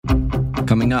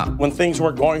Coming up. When things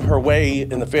weren't going her way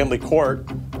in the family court,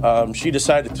 she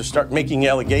decided to start making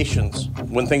allegations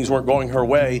when things weren't going her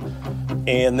way,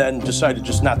 and then decided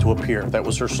just not to appear. That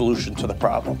was her solution to the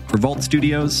problem. For Vault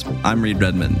Studios, I'm Reed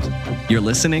Redmond. You're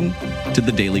listening to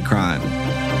The Daily Crime.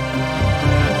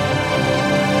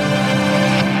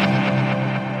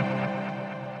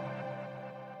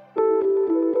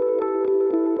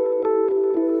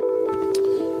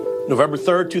 November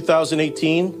 3rd,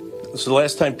 2018. This is the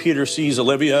last time Peter sees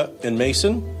Olivia and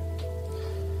Mason.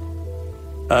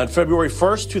 On February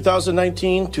 1st,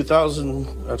 2019,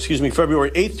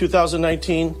 February 8th,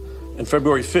 2019, and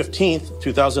February 15th,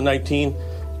 2019,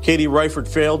 Katie Reifert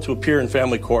failed to appear in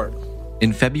family court.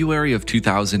 In February of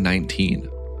 2019,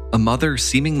 a mother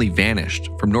seemingly vanished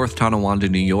from North Tonawanda,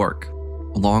 New York,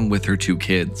 along with her 2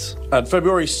 kids. On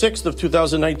February 6th of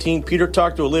 2019, Peter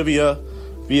talked to Olivia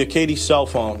via Katie's cell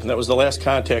phone, and that was the last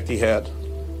contact he had.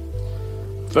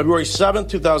 February 7th,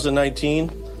 2019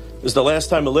 is the last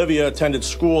time Olivia attended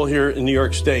school here in New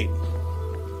York State.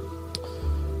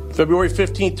 February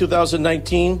 15th,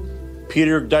 2019,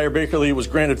 Peter Dyer Bakerly was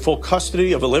granted full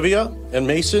custody of Olivia and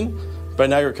Mason by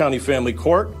Niagara County Family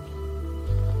Court.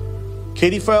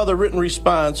 Katie filed a written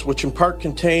response, which in part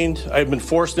contained, "I have been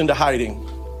forced into hiding."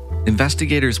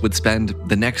 Investigators would spend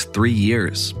the next 3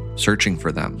 years searching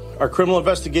for them. Our Criminal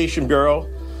Investigation Bureau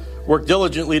worked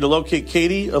diligently to locate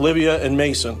Katie, Olivia, and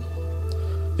Mason.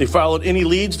 They followed any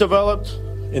leads developed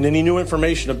and any new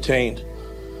information obtained.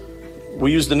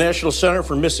 We used the National Center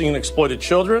for Missing and Exploited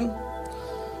Children.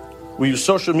 We used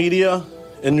social media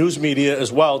and news media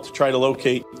as well to try to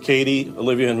locate Katie,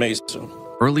 Olivia, and Mason.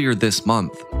 Earlier this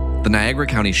month, the Niagara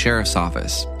County Sheriff's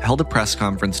Office held a press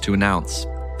conference to announce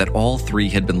that all 3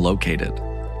 had been located,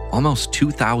 almost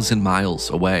 2,000 miles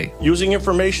away. Using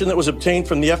information that was obtained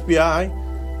from the FBI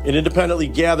and independently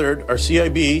gathered, our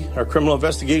CIB, our Criminal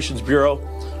Investigations Bureau,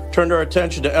 turned our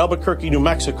attention to Albuquerque, New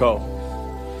Mexico.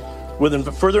 With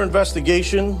further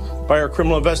investigation by our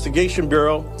Criminal Investigation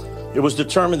Bureau, it was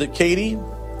determined that Katie,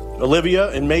 Olivia,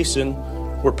 and Mason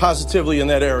were positively in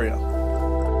that area.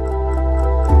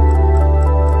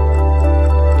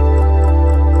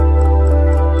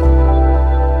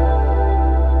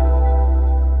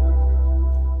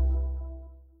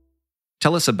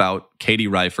 Tell us about Katie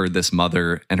Reifert, this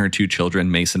mother, and her 2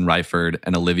 children, Mason Reifert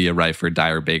and Olivia Reifert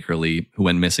Dyer Bakerly, who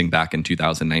went missing back in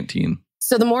 2019.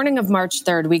 So the morning of March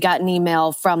 3rd, we got an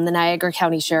email from the Niagara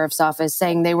County Sheriff's Office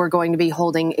saying they were going to be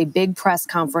holding a big press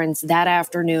conference that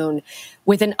afternoon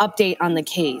with an update on the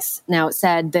case. Now, it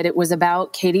said that it was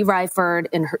about Katie Reifert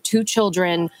and her 2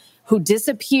 children who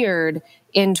disappeared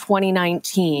in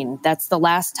 2019. That's the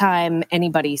last time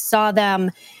anybody saw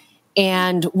them.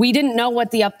 And we didn't know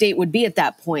what the update would be at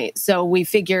that point. So we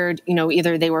figured,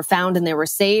 either they were found and they were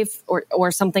safe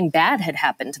or something bad had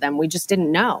happened to them. We just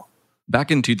didn't know.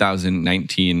 Back in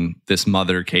 2019, this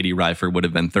mother, Katie Reifert, would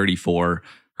have been 34.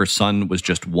 Her son was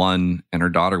just 1 and her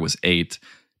daughter was 8.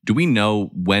 Do we know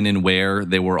when and where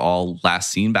they were all last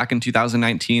seen back in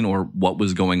 2019 or what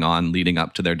was going on leading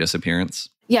up to their disappearance?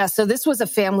 Yeah, so this was a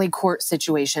family court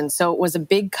situation. So it was a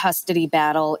big custody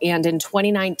battle. And in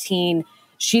 2019,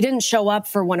 she didn't show up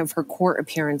for one of her court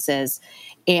appearances,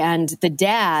 and the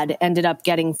dad ended up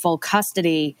getting full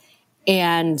custody,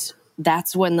 and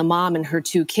that's when the mom and her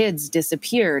 2 kids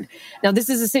disappeared. Now, this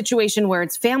is a situation where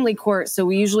it's family court, so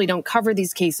we usually don't cover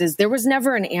these cases. There was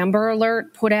never an Amber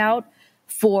Alert put out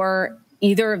for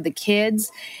either of the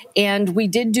kids, and we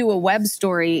did do a web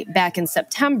story back in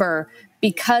September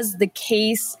because the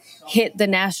case hit the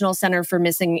National Center for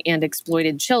Missing and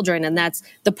Exploited Children. And that's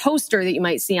the poster that you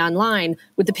might see online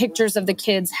with the pictures of the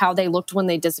kids, how they looked when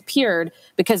they disappeared,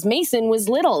 because Mason was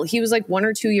little. He was like 1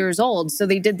 or 2 years old. So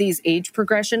they did these age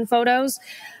progression photos.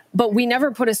 But we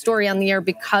never put a story on the air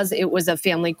because it was a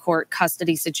family court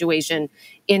custody situation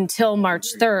until March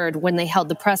 3rd when they held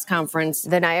the press conference.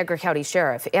 The Niagara County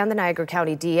Sheriff and the Niagara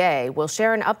County DA will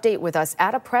share an update with us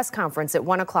at a press conference at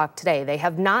 1 o'clock today. They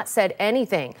have not said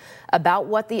anything about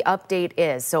what the update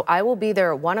is. So I will be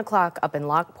there at 1 o'clock up in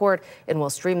Lockport, and we'll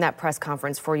stream that press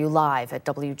conference for you live at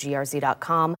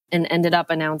WGRZ.com. And ended up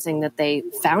announcing that they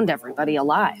found everybody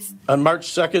alive. On March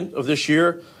 2nd of this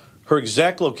year, her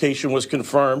exact location was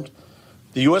confirmed.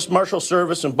 The U.S. Marshal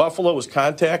Service in Buffalo was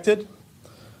contacted.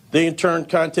 They, in turn,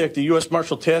 contacted the U.S.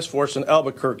 Marshal Task Force in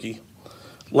Albuquerque.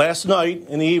 Last night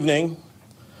in the evening,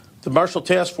 the Marshal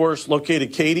Task Force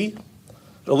located Katie,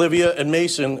 Olivia, and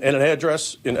Mason at an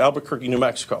address in Albuquerque, New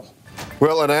Mexico.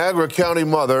 Well, a Niagara County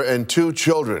mother and 2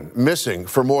 children missing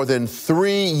for more than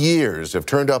 3 years have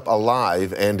turned up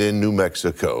alive and in New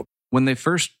Mexico. When they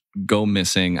first go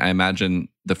missing, I imagine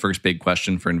the first big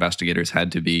question for investigators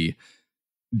had to be,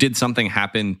 Did something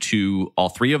happen to all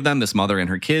three of them, this mother and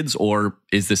her kids, or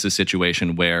is this a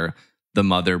situation where the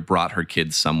mother brought her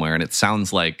kids somewhere? And it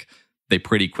sounds like they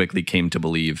pretty quickly came to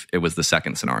believe it was the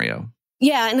second scenario.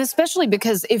 Yeah, and especially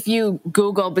because if you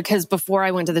Google, because before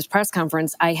I went to this press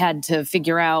conference, I had to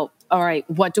figure out, all right,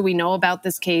 what do we know about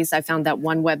this case? I found that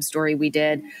one web story we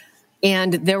did,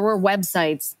 and there were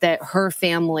websites that her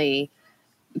family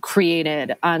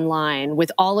created online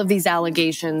with all of these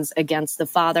allegations against the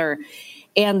father.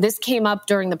 And this came up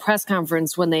during the press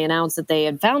conference when they announced that they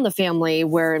had found the family,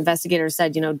 where investigators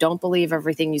said, don't believe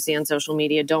everything you see on social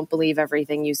media. Don't believe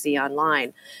everything you see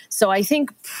online. So I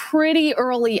think pretty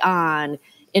early on,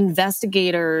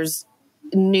 investigators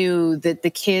knew that the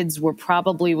kids were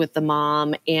probably with the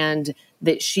mom and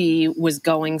that she was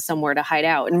going somewhere to hide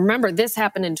out. And remember, this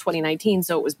happened in 2019,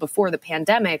 so it was before the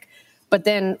pandemic. But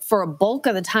then for a bulk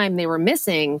of the time they were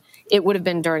missing, it would have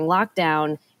been during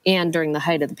lockdown and during the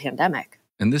height of the pandemic.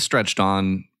 And this stretched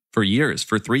on for years,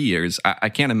 for 3 years. I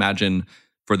can't imagine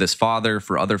for this father,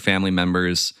 for other family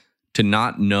members, to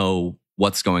not know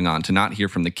what's going on, to not hear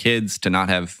from the kids, to not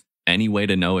have any way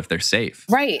to know if they're safe.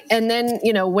 Right. And then,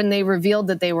 when they revealed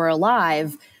that they were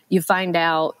alive, you find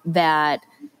out that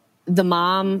the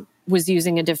mom was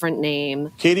using a different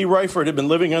name. Katie Reifert had been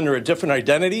living under a different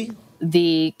identity.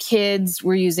 The kids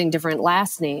were using different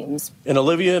last names. And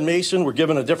Olivia and Mason were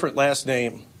given a different last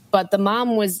name. But the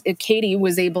mom Katie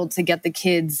was able to get the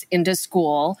kids into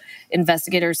school.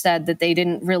 Investigators said that they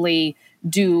didn't really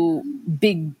do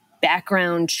big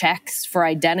background checks for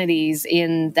identities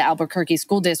in the Albuquerque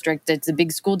school district. It's a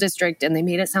big school district, and they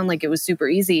made it sound like it was super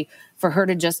easy for her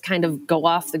to just kind of go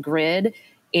off the grid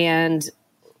and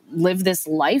live this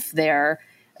life there.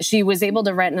 She was able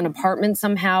to rent an apartment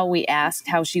somehow. We asked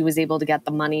how she was able to get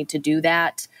the money to do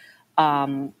that.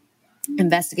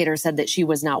 Investigators said that she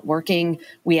was not working.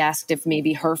 We asked if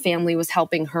maybe her family was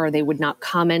helping her. They would not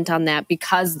comment on that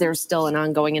because there's still an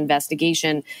ongoing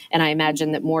investigation. And I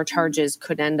imagine that more charges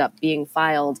could end up being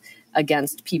filed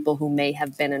against people who may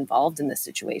have been involved in this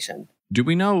situation. Do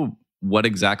we know what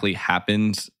exactly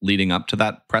happened leading up to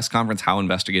that press conference, how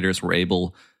investigators were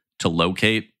able to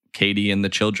locate Katie and the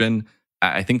children?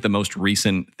 I think the most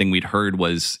recent thing we'd heard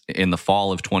was in the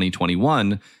fall of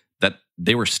 2021 that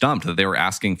they were stumped, that they were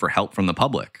asking for help from the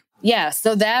public. Yeah,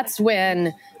 so that's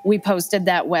when we posted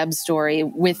that web story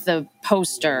with the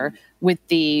poster with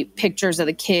the pictures of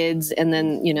the kids and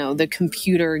then, the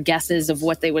computer guesses of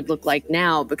what they would look like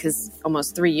now, because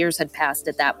almost 3 years had passed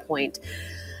at that point.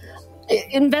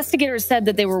 Investigators said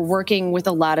that they were working with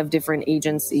a lot of different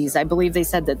agencies. I believe they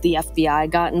said that the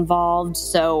FBI got involved,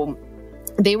 so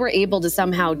they were able to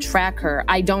somehow track her.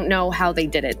 I don't know how they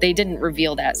did it. They didn't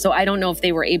reveal that. So I don't know if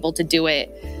they were able to do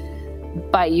it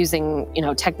by using,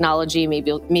 technology.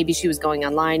 Maybe she was going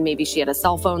online. Maybe she had a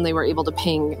cell phone. They were able to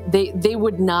ping. They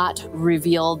would not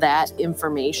reveal that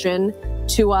information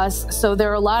to us. So there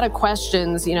are a lot of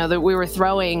questions, that we were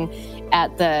throwing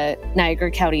at the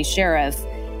Niagara County Sheriff,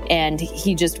 and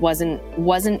he just wasn't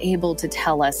able to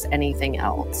tell us anything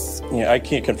else. Yeah, I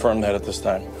can't confirm that at this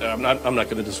time. I'm not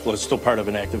going to disclose. It's still part of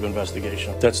an active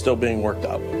investigation. That's still being worked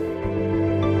out.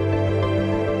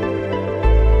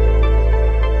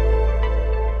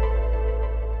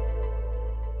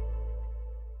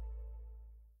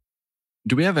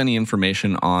 Do we have any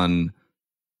information on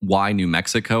why New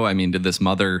Mexico? I mean, did this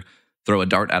mother throw a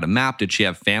dart at a map? Did she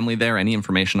have family there? Any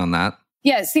information on that?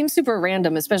 Yeah, it seems super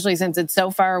random, especially since it's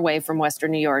so far away from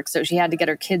Western New York. So she had to get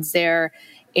her kids there,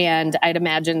 and I'd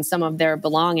imagine some of their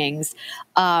belongings.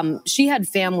 She had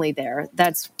family there.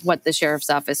 That's what the sheriff's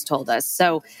office told us.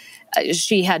 So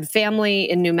she had family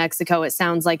in New Mexico. It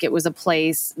sounds like it was a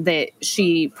place that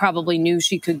she probably knew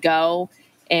she could go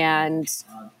and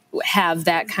have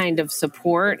that kind of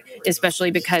support, especially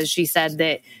because she said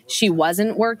that she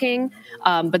wasn't working,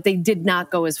 but they did not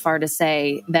go as far to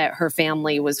say that her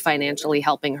family was financially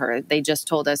helping her. They just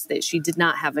told us that she did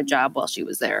not have a job while she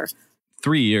was there.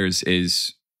 3 years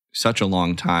is such a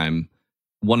long time.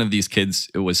 One of these kids,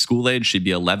 it was school age. She'd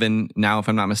be 11 now, if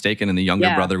I'm not mistaken, and the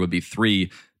younger brother would be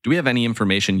 3. Do we have any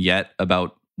information yet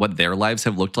about what their lives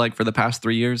have looked like for the past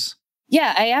 3 years?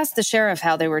 Yeah, I asked the sheriff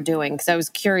how they were doing because I was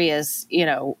curious.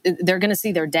 They're going to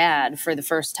see their dad for the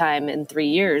first time in 3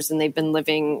 years, and they've been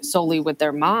living solely with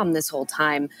their mom this whole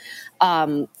time.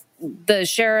 The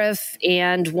sheriff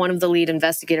and one of the lead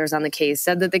investigators on the case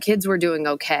said that the kids were doing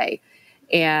okay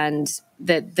and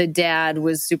that the dad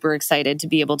was super excited to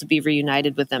be able to be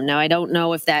reunited with them. Now, I don't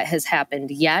know if that has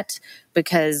happened yet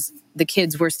because the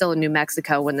kids were still in New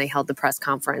Mexico when they held the press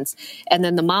conference. And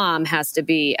then the mom has to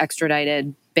be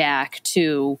extradited back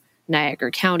to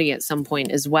Niagara County at some point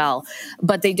as well.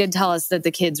 But they did tell us that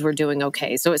the kids were doing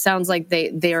okay. So it sounds like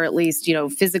they are at least,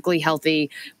 physically healthy.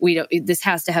 This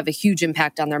has to have a huge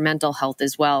impact on their mental health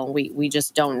as well. We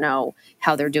just don't know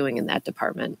how they're doing in that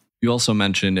department. You also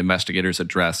mentioned investigators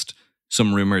addressed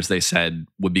some rumors they said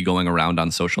would be going around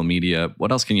on social media.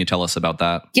 What else can you tell us about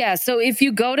that? Yeah, so if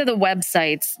you go to the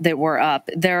websites that were up,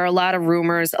 there are a lot of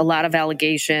rumors, a lot of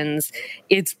allegations.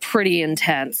 It's pretty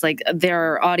intense. Like,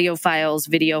 there are audio files,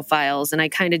 video files, and I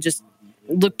kind of just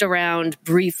looked around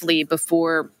briefly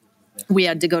before we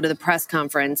had to go to the press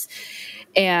conference.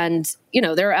 And,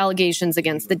 there are allegations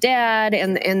against the dad,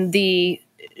 and the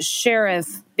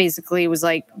sheriff basically was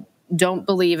like, don't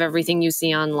believe everything you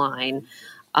see online.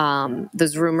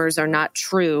 Those rumors are not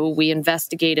true. We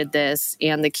investigated this,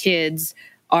 and the kids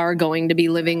are going to be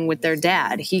living with their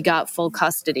dad. He got full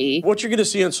custody. What you're going to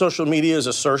see on social media is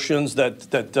assertions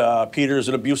that Peter is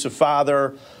an abusive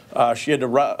father. She had to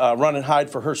run and hide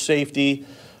for her safety.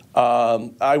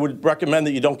 I would recommend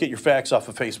that you don't get your facts off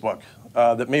of Facebook.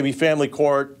 That maybe family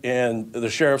court and the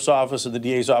sheriff's office and the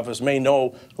DA's office may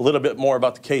know a little bit more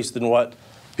about the case than what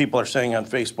people are saying on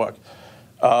Facebook.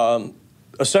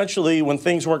 Essentially, when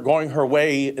things weren't going her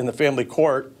way in the family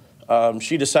court,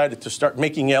 she decided to start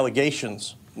making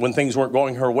allegations when things weren't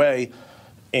going her way,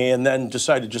 and then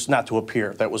decided just not to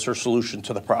appear. That was her solution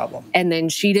to the problem. And then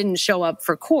she didn't show up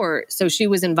for court, so she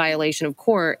was in violation of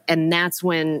court, and that's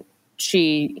when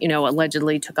she,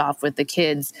 allegedly took off with the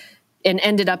kids and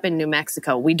ended up in New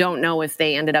Mexico. We don't know if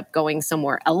they ended up going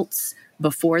somewhere else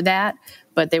before that,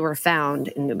 but they were found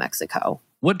in New Mexico.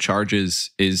 What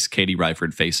charges is Katie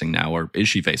Reiford facing now, or is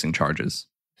she facing charges?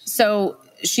 So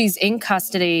she's in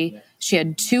custody. She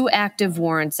had 2 active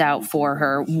warrants out for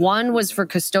her. One was for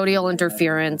custodial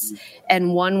interference,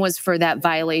 and one was for that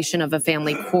violation of a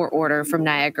family court order from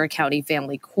Niagara County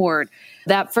Family Court.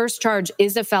 That first charge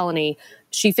is a felony.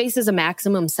 She faces a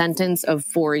maximum sentence of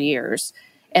 4 years.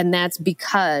 And that's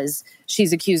because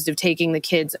she's accused of taking the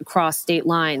kids across state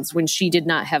lines when she did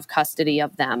not have custody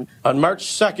of them. On March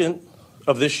 2nd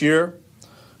of this year,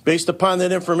 based upon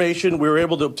that information, we were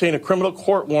able to obtain a criminal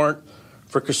court warrant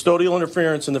for custodial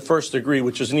interference in the first degree,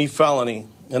 which is an E-felony.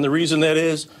 And the reason that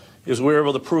is we were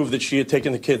able to prove that she had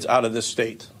taken the kids out of this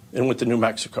state and went to New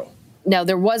Mexico. Now,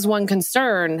 there was one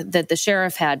concern that the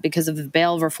sheriff had because of the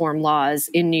bail reform laws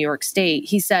in New York State.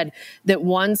 He said that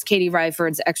once Katie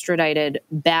Reiford's extradited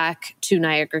back to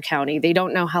Niagara County, they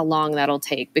don't know how long that'll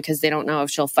take because they don't know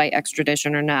if she'll fight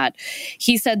extradition or not.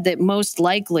 He said that most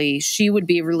likely she would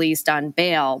be released on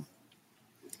bail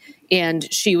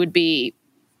and she would be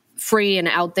free and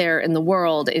out there in the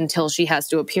world until she has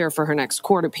to appear for her next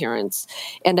court appearance.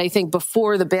 And I think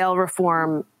before the bail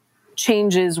reform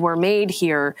changes were made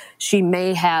here, she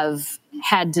may have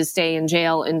had to stay in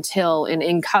jail until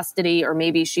in custody, or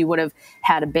maybe she would have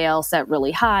had a bail set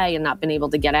really high and not been able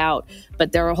to get out.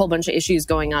 But there are a whole bunch of issues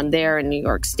going on there in New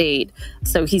York State.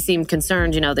 So he seemed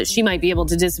concerned, that she might be able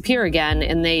to disappear again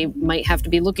and they might have to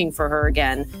be looking for her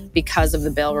again because of the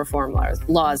bail reform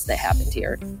laws that happened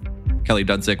here. Kelly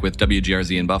Dudzik with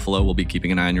WGRZ in Buffalo. We'll be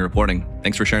keeping an eye on your reporting.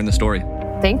 Thanks for sharing the story.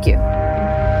 Thank you.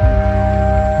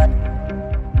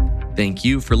 Thank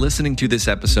you for listening to this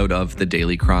episode of The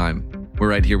Daily Crime. We're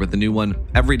right here with a new one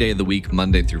every day of the week,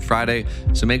 Monday through Friday,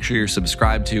 so make sure you're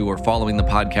subscribed to or following the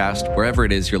podcast wherever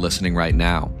it is you're listening right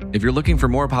now. If you're looking for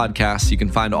more podcasts, you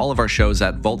can find all of our shows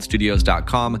at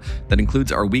vaultstudios.com. That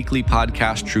includes our weekly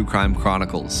podcast, True Crime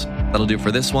Chronicles. That'll do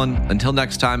for this one. Until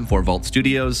next time, for Vault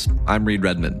Studios, I'm Reed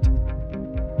Redmond.